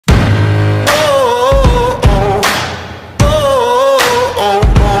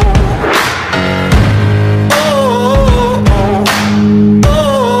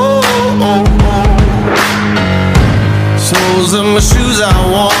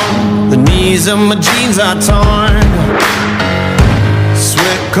reason my jeans are torn.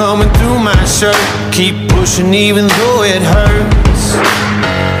 Sweat coming through my shirt. Keep pushing even though it hurts.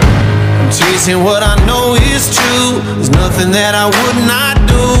 I'm chasing what I know is true. There's nothing that I would not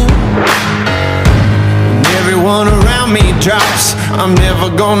do. When everyone around me drops, I'm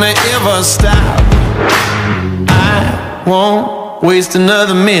never gonna ever stop. I won't waste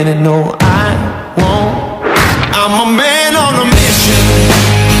another minute, no I won't. I'm a man on a mission.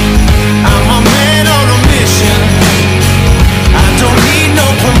 I'm a man on a mission. I don't need no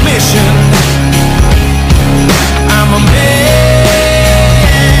permission. I'm a man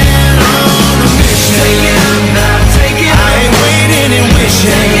on a mission. Take it up now, take it up. I ain't waiting and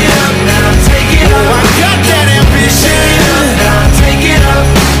wishing. Take it up now, take it up. Oh, I got that ambition. Take it up now, take it up.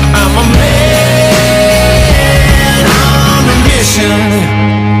 I'm a man on a mission.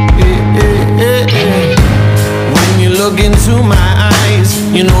 When you look into my eyes,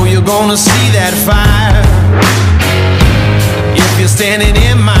 you know you're gonna see that fire. If you're standing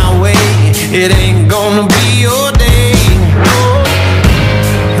in my way, it ain't gonna be your day.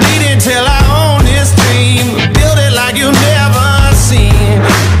 Bleeding till I own this dream. Build it like you've never seen.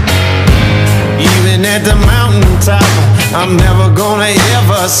 Even at the mountaintop, I'm never gonna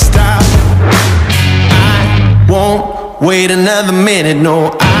ever stop. I won't wait another minute,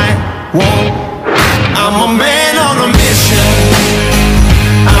 no I won't. I'm a man on a mission.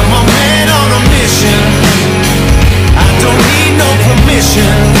 I'm a man on a mission. I don't need no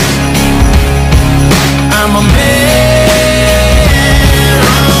permission. I'm a man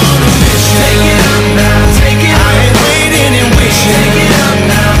on a mission. Take it up now, take it up. I ain't waiting and wishing. Take it up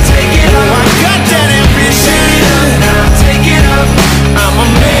now, take it up. Oh, I got that ambition. Take it up now, take it up. I'm a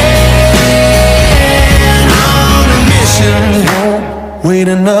man on a mission. Won't wait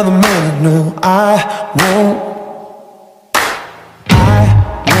another minute, no I won't. I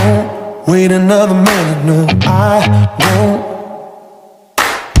won't wait another minute, no I won't.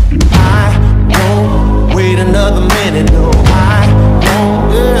 I won't wait another minute, no I